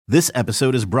This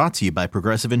episode is brought to you by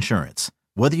Progressive Insurance.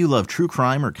 Whether you love true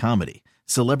crime or comedy,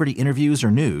 celebrity interviews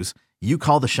or news, you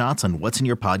call the shots on what's in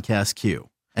your podcast queue.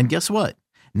 And guess what?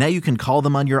 Now you can call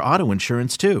them on your auto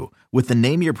insurance too with the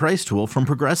Name Your Price tool from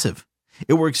Progressive.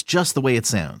 It works just the way it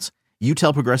sounds. You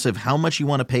tell Progressive how much you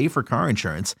want to pay for car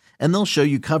insurance, and they'll show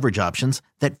you coverage options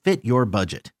that fit your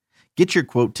budget. Get your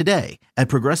quote today at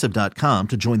Progressive.com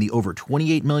to join the over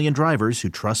 28 million drivers who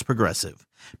trust Progressive.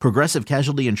 Progressive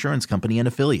Casualty Insurance Company and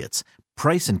Affiliates.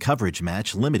 Price and coverage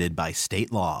match limited by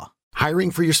state law. Hiring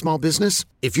for your small business?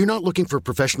 If you're not looking for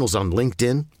professionals on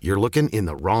LinkedIn, you're looking in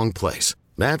the wrong place.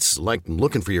 That's like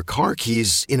looking for your car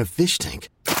keys in a fish tank.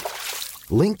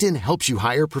 LinkedIn helps you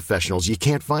hire professionals you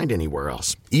can't find anywhere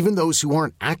else, even those who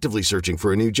aren't actively searching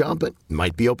for a new job but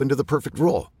might be open to the perfect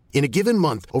role. In a given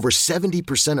month, over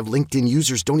 70% of LinkedIn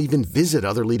users don't even visit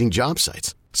other leading job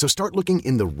sites. So start looking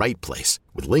in the right place.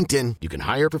 With LinkedIn, you can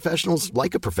hire professionals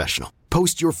like a professional.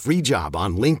 Post your free job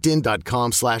on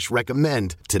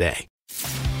linkedin.com/recommend today.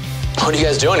 What are you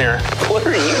guys doing here? What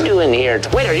are you doing here?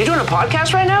 Wait, are you doing a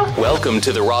podcast right now? Welcome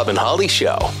to the Rob and Holly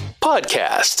Show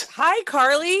podcast. Hi,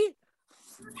 Carly.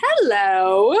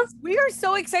 Hello. We are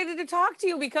so excited to talk to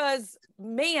you because,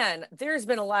 man, there's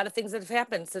been a lot of things that have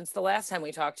happened since the last time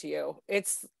we talked to you.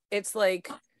 It's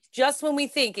like just when we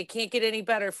think it can't get any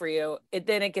better for you,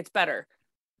 then it gets better.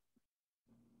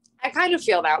 I kind of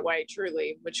feel that way,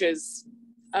 truly, which is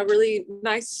a really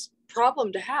nice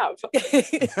problem to have.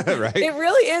 Right? It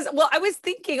really is. Well, I was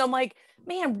thinking, I'm like,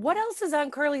 man, what else is on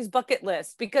Carly's bucket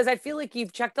list? Because I feel like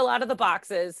you've checked a lot of the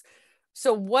boxes.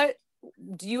 So what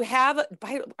do you have?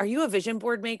 Are you a vision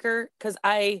board maker? Because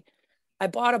I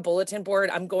bought a bulletin board.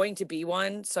 I'm going to be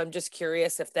one. So I'm just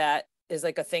curious if that is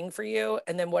like a thing for you.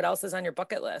 And then what else is on your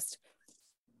bucket list?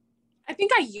 I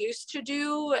think I used to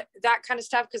do that kind of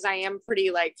stuff because I am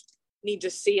pretty need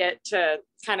to see it to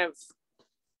kind of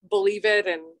believe it.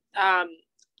 And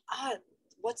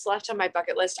what's left on my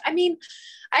bucket list? I mean,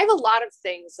 I have a lot of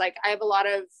things. I have a lot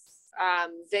of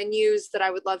venues that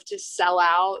I would love to sell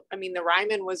out. I mean, the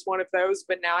Ryman was one of those,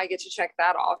 but now I get to check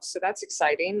that off. So that's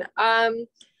exciting. I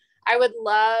would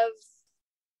love,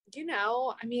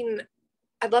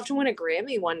 I'd love to win a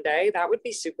Grammy one day. That would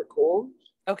be super cool.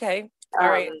 Okay. All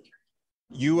right.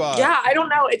 Yeah, I don't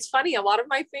know. It's funny. A lot of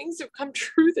my things have come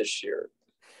true this year.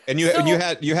 And you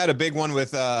had a big one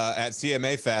with at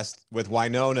CMA Fest with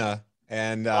Wynonna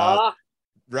and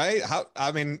right?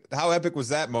 How epic was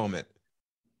that moment?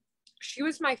 She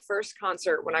was my first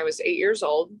concert when I was 8 years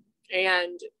old,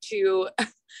 and to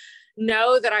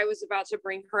know that I was about to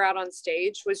bring her out on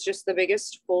stage was just the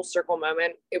biggest full circle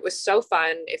moment. It was so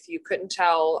fun. If you couldn't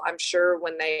tell, I'm sure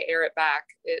when they air it back,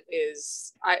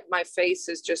 my face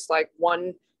is just like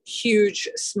one huge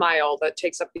smile that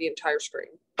takes up the entire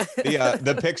screen.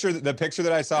 The picture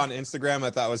that I saw on Instagram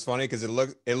I thought was funny because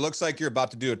it looks like you're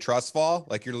about to do a trust fall,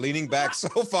 like you're leaning back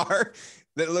so far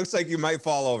that it looks like you might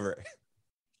fall over.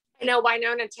 I know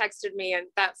Wynonna texted me and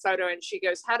that photo and she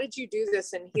goes, "How did you do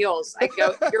this in heels?" I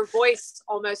go, "Your voice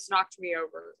almost knocked me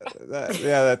over."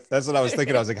 That's what I was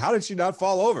thinking. I was like, how did she not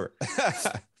fall over?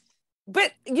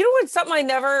 But you know what's something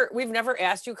we've never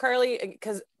asked you, Carly,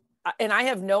 and I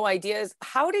have no idea, is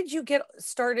how did you get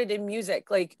started in music?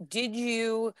 Were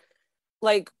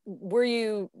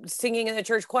you singing in the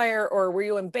church choir or were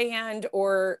you in band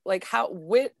or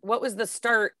what was the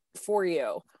start for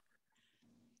you?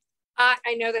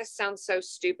 I know this sounds so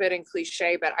stupid and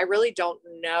cliche, but I really don't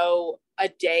know a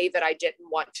day that I didn't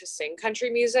want to sing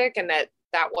country music and that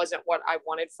wasn't what I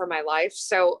wanted for my life.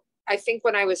 So I think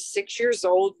when I was 6 years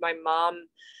old, my mom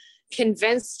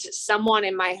convinced someone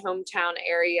in my hometown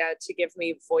area to give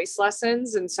me voice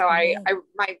lessons. And so my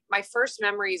first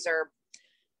memories are,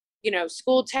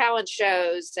 school talent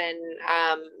shows and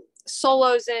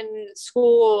solos in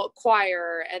school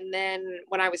choir. And then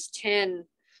when I was 10,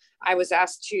 I was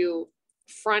asked to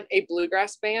front a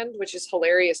bluegrass band, which is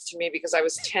hilarious to me because I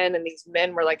was 10 and these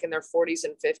men were in their 40s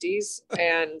and 50s.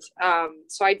 And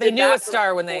so I did. They knew a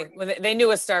star when they knew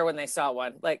a star when they saw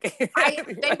one. They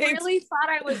really thought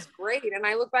I was great. And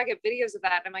I look back at videos of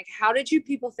that and I'm like, how did you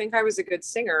people think I was a good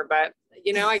singer? But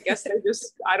I guess they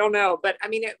just, I don't know. But I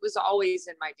mean, it was always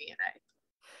in my DNA.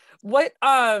 What,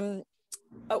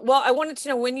 well, I wanted to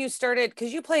know when you started,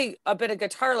 because you play a bit of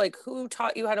guitar, who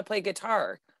taught you how to play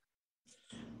guitar?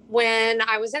 When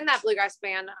I was in that bluegrass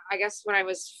band, I guess when I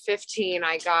was 15,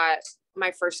 I got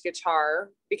my first guitar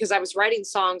because I was writing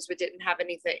songs, but didn't have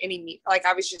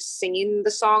I was just singing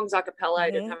the songs a cappella. Mm-hmm. I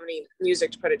didn't have any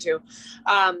music to put it to.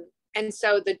 And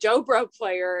so the dobro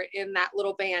player in that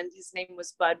little band, his name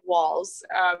was Bud Walls.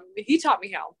 He taught me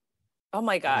how. Oh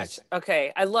my gosh.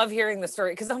 Okay. I love hearing the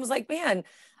story because I was like, man,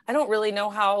 I don't really know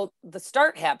how the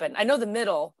start happened. I know the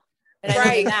middle and I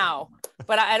know the now,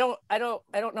 but I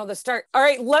don't know the start. All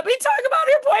right, let me talk about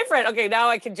your boyfriend. Okay, now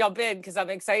I can jump in because I'm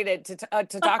excited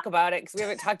to talk about it because we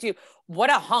haven't talked to you. What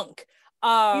a hunk.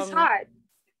 He's hot.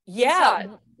 Yeah. He's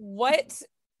hot. What?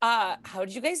 How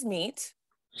did you guys meet?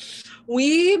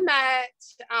 We met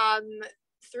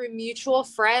through mutual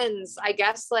friends. I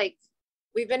guess like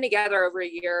we've been together over a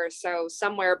year or so,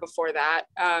 somewhere before that.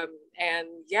 And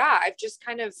yeah, I've just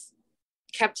kind of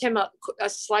kept him a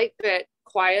slight bit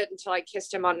quiet until I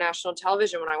kissed him on national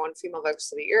television when I won Female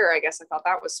Vocalist of the Year. I guess I thought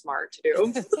that was smart to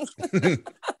do.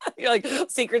 You're like,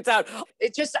 secret's out.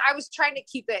 I was trying to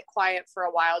keep it quiet for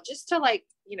a while just to like,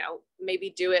 you know,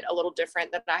 maybe do it a little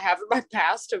different than I have in my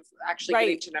past of actually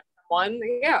getting to know someone.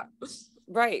 Yeah.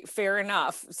 Right. Fair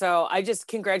enough. So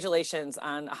congratulations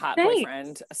on a hot Thanks.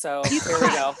 boyfriend. So here we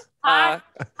go. Hot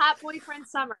boyfriend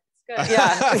summer. It's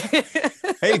good.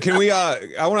 Yeah. Hey, can we,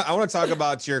 I want to talk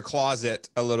about your closet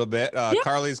a little bit,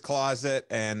 Carly's Closet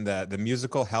and the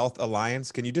Musical Health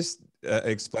Alliance. Can you just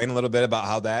explain a little bit about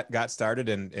how that got started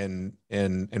and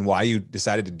why you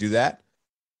decided to do that?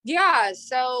 Yeah,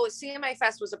 so CMA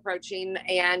Fest was approaching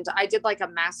and I did like a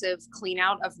massive clean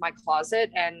out of my closet.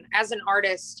 And as an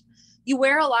artist, you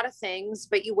wear a lot of things,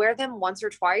 but you wear them once or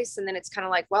twice. And then it's kind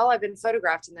of like, well, I've been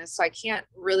photographed in this, so I can't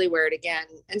really wear it again.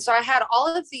 And so I had all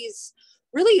of these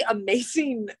really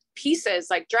amazing pieces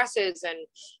like dresses and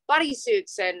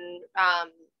bodysuits and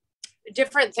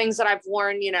different things that I've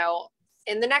worn, you know,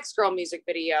 in the Next Girl music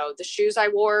video, the shoes I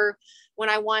wore when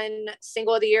I won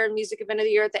Single of the Year and Music Event of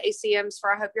the Year at the ACMs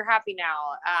for I Hope You're Happy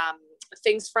Now,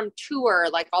 things from tour,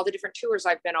 like all the different tours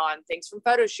I've been on, things from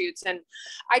photo shoots. And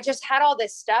I just had all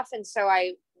this stuff. And so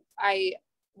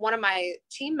one of my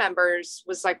team members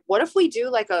was like, what if we do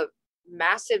like a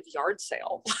massive yard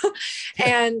sale?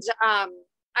 And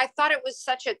I thought it was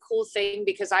such a cool thing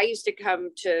because I used to come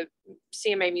to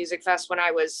CMA Music Fest when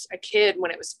I was a kid,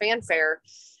 when it was fanfare.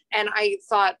 And I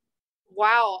thought,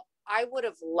 wow, I would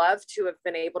have loved to have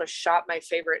been able to shop my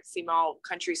favorite female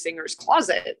country singer's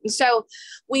closet. And so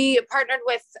we partnered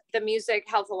with the Music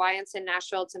Health Alliance in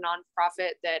Nashville. It's a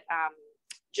nonprofit that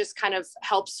just kind of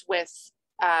helps with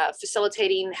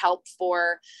facilitating help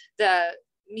for the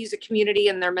music community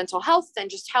and their mental health and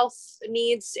just health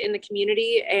needs in the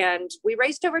community. And we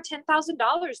raised over $10,000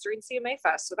 during CMA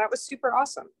Fest. So that was super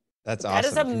awesome. That That's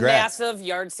awesome. is a Congrats. massive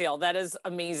yard sale. That is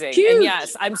amazing. Huge. And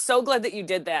yes, I'm so glad that you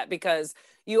did that because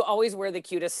you always wear the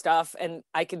cutest stuff. And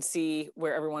I could see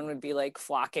where everyone would be like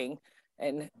flocking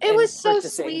and it was so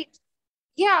purchasing. sweet.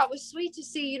 Yeah, it was sweet to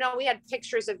see, you know, we had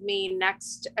pictures of me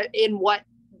next in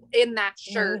that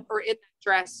shirt or in that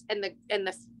dress, and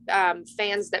the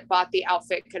fans that bought the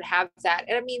outfit could have that.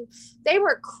 And I mean, they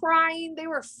were crying, they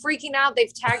were freaking out.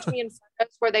 They've tagged me in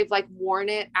photos where they've like worn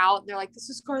it out and they're like, this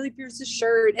is Carly Pearce's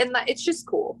shirt. And it's just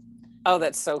cool. Oh,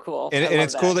 that's so cool. And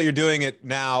it's cool that you're doing it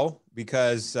now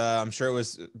because I'm sure it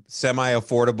was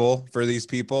semi-affordable for these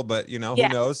people, but you know, who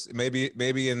knows?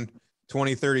 Maybe in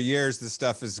 20, 30 years, this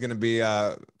stuff is going to be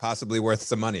possibly worth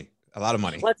some money, a lot of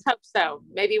money. Let's hope so.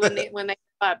 Maybe when they come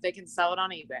up, they can sell it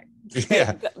on eBay.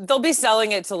 Yeah. They'll be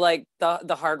selling it to like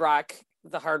the Hard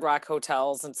Rock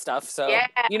hotels and stuff. So,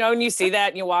 you know, and you see that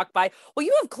and you walk by, well,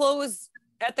 you have clothes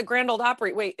at the Grand Ole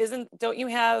Opry. Wait, don't you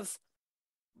have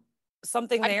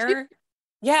something there?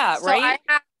 Yeah. So right.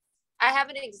 I have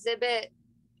an exhibit.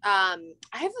 I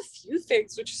have a few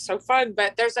things, which is so fun,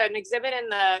 but there's an exhibit in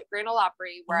the Grand Ole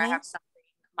Opry where I have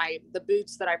something, the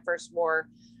boots that I first wore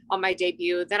on my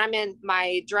debut. Then I'm in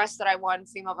my dress that I won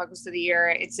Female Vocalist of the Year.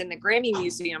 It's in the Grammy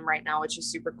Museum right now, which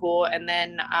is super cool. And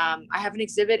then I have an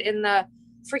exhibit in the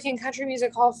freaking Country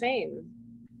Music Hall of Fame.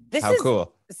 How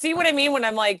cool. See what I mean when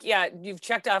I'm like, yeah, you've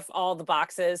checked off all the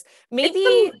boxes. Maybe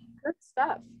it's some good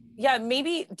stuff. Yeah,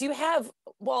 maybe do you have,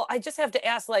 well, I just have to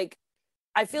ask, like,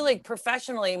 I feel like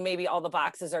professionally, maybe all the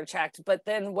boxes are checked, but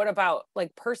then what about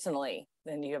like personally?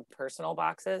 Then you have personal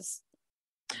boxes?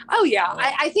 Oh yeah.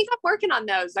 I think I'm working on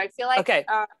those. I feel like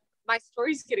my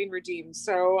story's getting redeemed.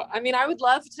 So, I mean, I would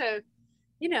love to,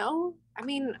 you know, I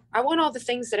mean, I want all the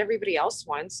things that everybody else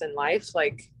wants in life.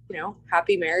 Like, you know,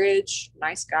 happy marriage,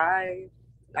 nice guy,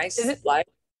 nice life.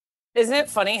 Isn't it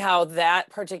funny how that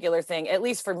particular thing, at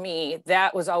least for me,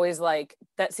 that was always like,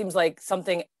 that seems like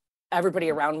something everybody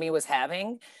around me was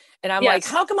having. And I'm like,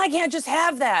 how come I can't just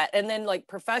have that? And then like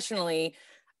professionally,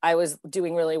 I was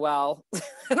doing really well.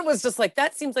 And it was just like,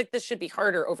 that seems like this should be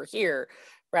harder over here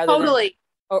rather totally.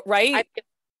 Than, right?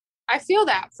 I feel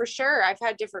that for sure. I've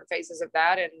had different phases of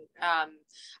that. And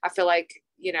I feel like,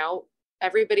 you know,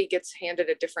 everybody gets handed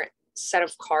a different set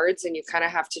of cards and you kind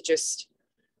of have to just,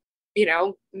 you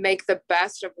know, make the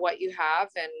best of what you have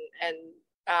and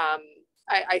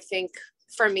I think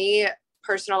for me,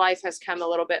 personal life has come a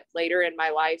little bit later in my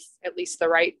life, at least the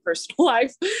right personal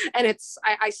life. And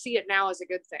I see it now as a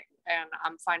good thing, and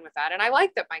I'm fine with that. And I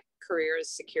like that my career is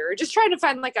secure, just trying to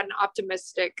find like an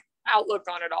optimistic outlook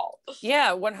on it all.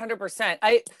 Yeah, 100%.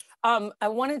 I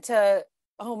wanted to,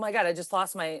 oh my God, I just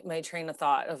lost my train of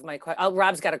thought of my question.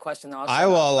 Rob's got a question though. I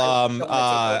will,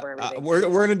 we're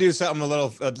going to do something a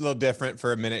little different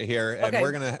for a minute here. And Okay.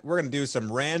 we're going to do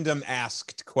some random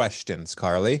asked questions,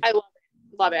 Carly. I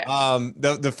love it.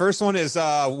 The first one is,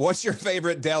 what's your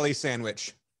favorite deli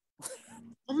sandwich?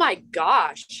 Oh my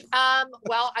gosh.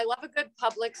 Well, I love a good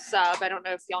Publix sub. I don't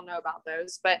know if y'all know about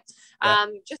those, but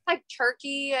just like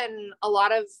turkey and a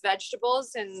lot of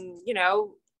vegetables and,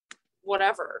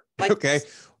 whatever. Like, okay.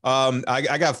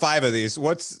 I got 5 of these.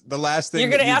 What's the last thing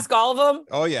you're going to ask all of them?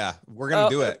 Oh yeah. We're going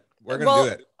to do it. We're going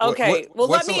to do it. Okay. Well,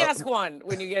 let me ask one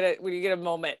when you get a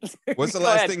moment. What's the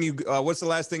last thing what's the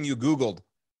last thing you Googled?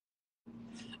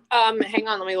 Hang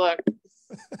on, let me look.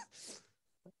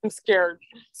 I'm scared.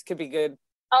 This could be good.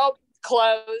 Oh,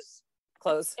 clothes.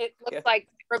 It looks like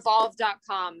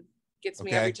revolve.com gets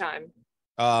me every time.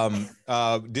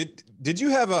 Did you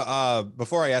have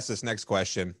before I ask this next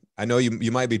question, I know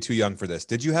you might be too young for this.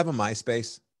 Did you have a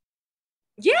MySpace?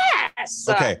 Yes.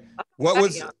 Okay.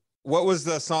 What was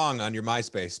the song on your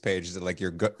MySpace page? Is it like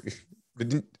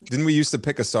didn't we used to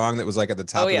pick a song that was like at the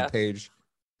top of the page?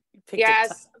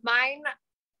 Yes. Mine,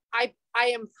 I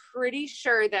am pretty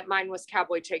sure that mine was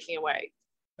Cowboy Taking Away.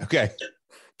 Okay.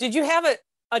 Did you have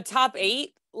a top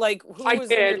 8? Like who was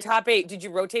in your top 8? Did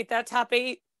you rotate that top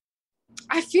 8?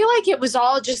 I feel like it was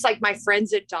all just like my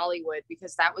friends at Dollywood,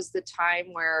 because that was the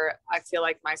time where I feel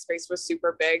like MySpace was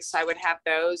super big. So I would have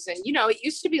those. And, it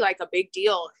used to be like a big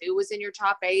deal who was in your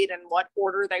top 8 and what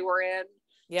order they were in.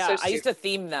 Yeah, I used to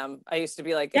theme them. I used to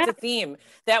be like, it's a theme.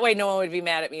 That way no one would be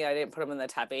mad at me. I didn't put them in the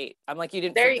top 8. I'm like, you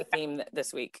didn't pick the theme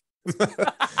this week.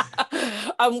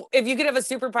 If you could have a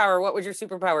superpower, what would your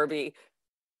superpower be?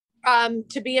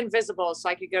 To be invisible so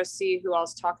I could go see who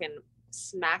else talking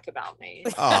smack about me.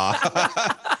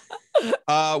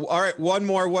 All right, one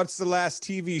more. What's the last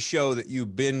TV show that you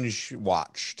binge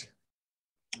watched?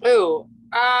 Ooh,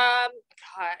 God,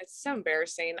 it's so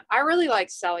embarrassing. I really like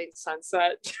Selling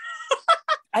Sunset.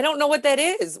 I don't know what that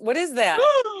is. What is that?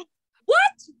 What?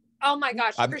 Oh my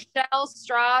gosh, Rochelle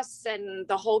Strauss and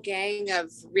the whole gang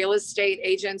of real estate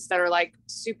agents that are like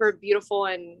super beautiful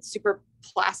and super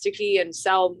plasticky and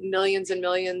sell millions and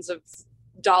millions of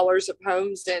dollars of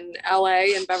homes in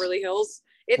LA and Beverly Hills.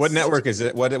 What network is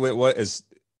it? What is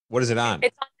it on?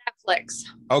 It's on Netflix.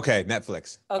 Okay,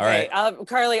 Netflix. Okay, all right.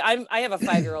 Carly, I have a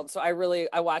 5-year-old, so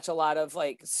I watch a lot of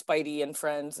like Spidey and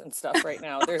Friends and stuff right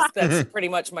now. That's pretty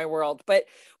much my world. But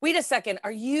wait a second,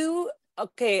 are you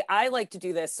okay? I like to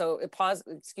do this, so pause.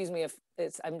 Excuse me if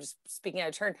I'm just speaking out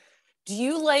of turn. Do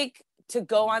you like to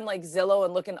go on like Zillow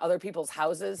and look in other people's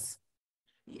houses?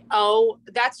 Oh,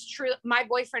 that's true. My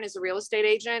boyfriend is a real estate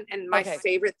agent, and my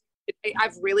favorite,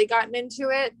 I've really gotten into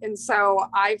it. And so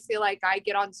I feel like I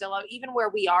get on Zillow, even where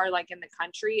we are like in the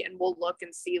country, and we'll look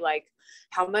and see like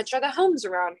how much are the homes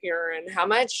around here and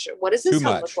what does this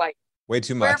home look like? Way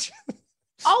too much.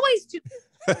 Always too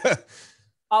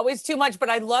Always too much, but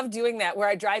I love doing that where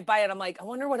I drive by and I'm like, I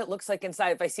wonder what it looks like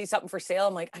inside. If I see something for sale,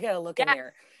 I'm like, I gotta look in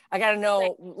there. I gotta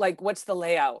know like what's the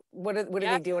layout. What are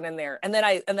they doing in there? And then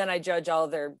I judge all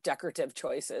their decorative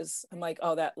choices. I'm like,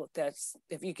 oh, that's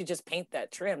if you could just paint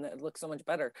that trim, that would look so much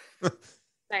better.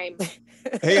 Same.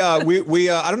 Hey, we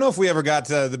I don't know if we ever got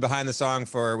to the behind the song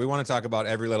we want to talk about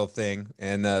every little thing.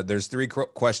 And there's 3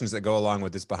 questions that go along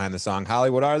with this behind the song. Holly,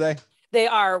 what are they? They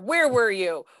are, where were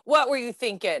you? What were you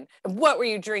thinking? And what were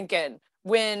you drinking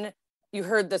when you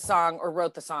heard the song or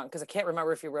wrote the song? Because I can't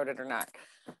remember if you wrote it or not.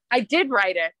 I did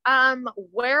write it.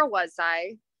 Where was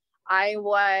I? I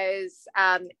was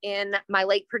in my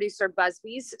late producer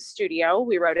Busby's studio.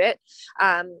 We wrote it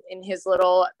in his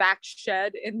little back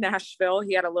shed in Nashville.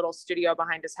 He had a little studio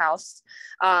behind his house.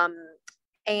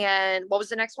 And what was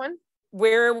the next one?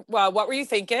 What were you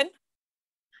thinking?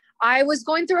 I was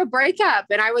going through a breakup,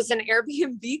 and I was an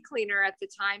Airbnb cleaner at the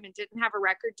time and didn't have a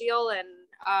record deal, and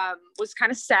was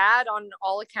kind of sad on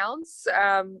all accounts,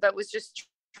 but was just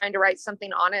trying to write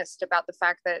something honest about the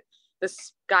fact that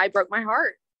this guy broke my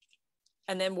heart.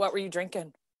 And then what were you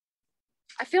drinking?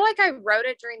 I feel like I wrote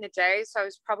it during the day, so I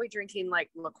was probably drinking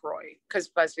like LaCroix because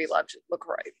Busby loved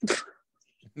LaCroix.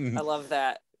 I love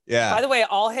that. Yeah. By the way,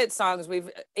 all hit songs,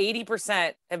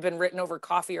 80% have been written over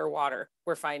coffee or water.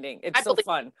 We're finding it's so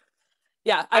fun.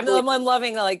 Yeah, I'm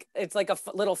loving like it's like a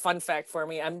little fun fact for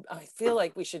me. I feel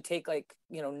like we should take like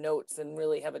notes and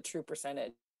really have a true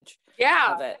percentage.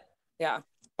 Yeah. Of it. Yeah.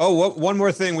 Oh, one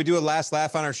more thing. We do a last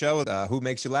laugh on our show. Who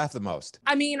makes you laugh the most?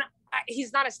 I mean,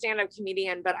 he's not a stand-up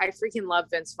comedian, but I freaking love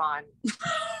Vince Vaughn.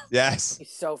 Yes.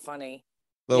 He's so funny.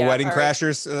 Little Wedding right.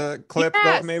 Crashers clip,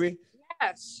 Yes. maybe?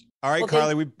 Yes. All right, Well,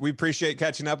 Carly, we appreciate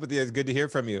catching up with you. It's good to hear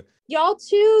from you. Y'all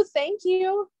too. Thank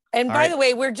you. And All by right. the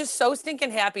way, we're just so stinking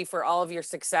happy for all of your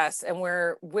success. And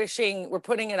we're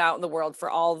putting it out in the world for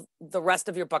all the rest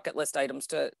of your bucket list items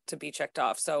to be checked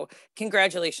off. So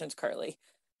congratulations, Carly.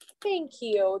 Thank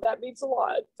you. That means a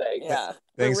lot. Thanks. Yeah.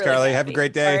 Thanks, we're really Carly. happy. Have a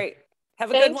great day. All right. Have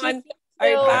a Thank good you. one.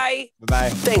 All right. Bye. Bye.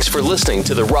 Thanks for listening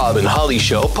to the Rob and Holly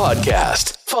Show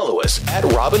podcast. Follow us at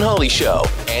Rob and Holly Show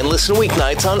and listen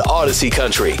weeknights on Odyssey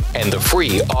Country and the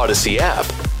free Odyssey app.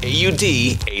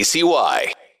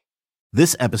 AUDACY.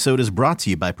 This episode is brought to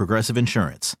you by Progressive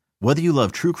Insurance. Whether you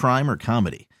love true crime or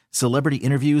comedy, celebrity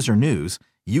interviews or news,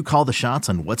 you call the shots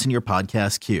on what's in your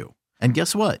podcast queue. And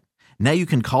guess what? Now you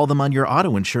can call them on your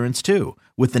auto insurance too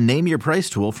with the Name Your Price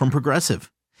tool from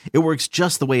Progressive. It works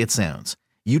just the way it sounds.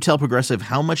 You tell Progressive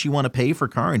how much you want to pay for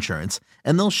car insurance,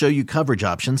 and they'll show you coverage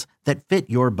options that fit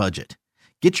your budget.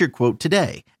 Get your quote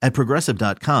today at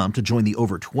Progressive.com to join the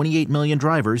over 28 million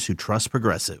drivers who trust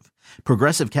Progressive.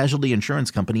 Progressive Casualty Insurance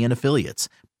Company and Affiliates.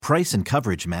 Price and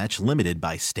coverage match limited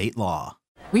by state law.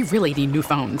 We really need new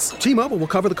phones. T-Mobile will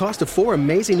cover the cost of 4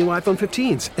 amazing new iPhone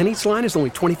 15s, and each line is only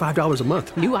 $25 a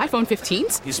month. New iPhone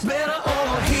 15s? It's better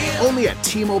over here. Only at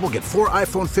T-Mobile, get 4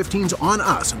 iPhone 15s on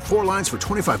us and 4 lines for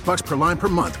 $25 per line per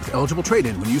month with eligible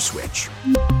trade-in when you switch.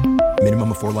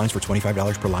 Minimum of 4 lines for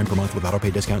 $25 per line per month with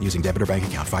autopay discount using debit or bank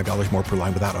account. $5 more per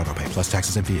line without autopay, plus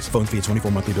taxes and fees. Phone fee at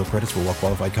 24 monthly bill credits for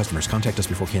well-qualified customers. Contact us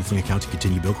before canceling account to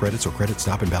continue bill credits or credit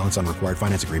stop and balance on required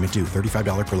finance agreement due.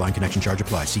 $35 per line connection charge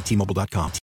applies. See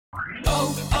T-Mobile.com.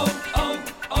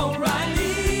 O'Reilly.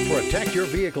 Protect your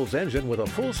vehicle's engine with a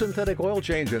full synthetic oil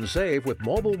change and save with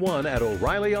Mobile One at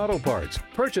O'Reilly Auto Parts.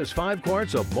 Purchase 5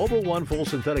 quarts of Mobile One full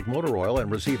synthetic motor oil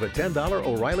and receive a $10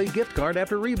 O'Reilly gift card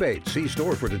after rebate. See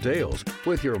store for details.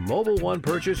 With your Mobile One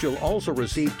purchase, you'll also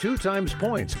receive 2 times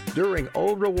points during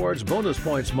O Rewards Bonus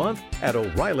Points Month at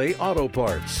O'Reilly Auto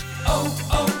Parts.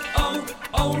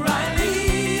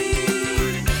 O'Reilly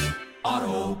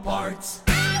Auto Parts.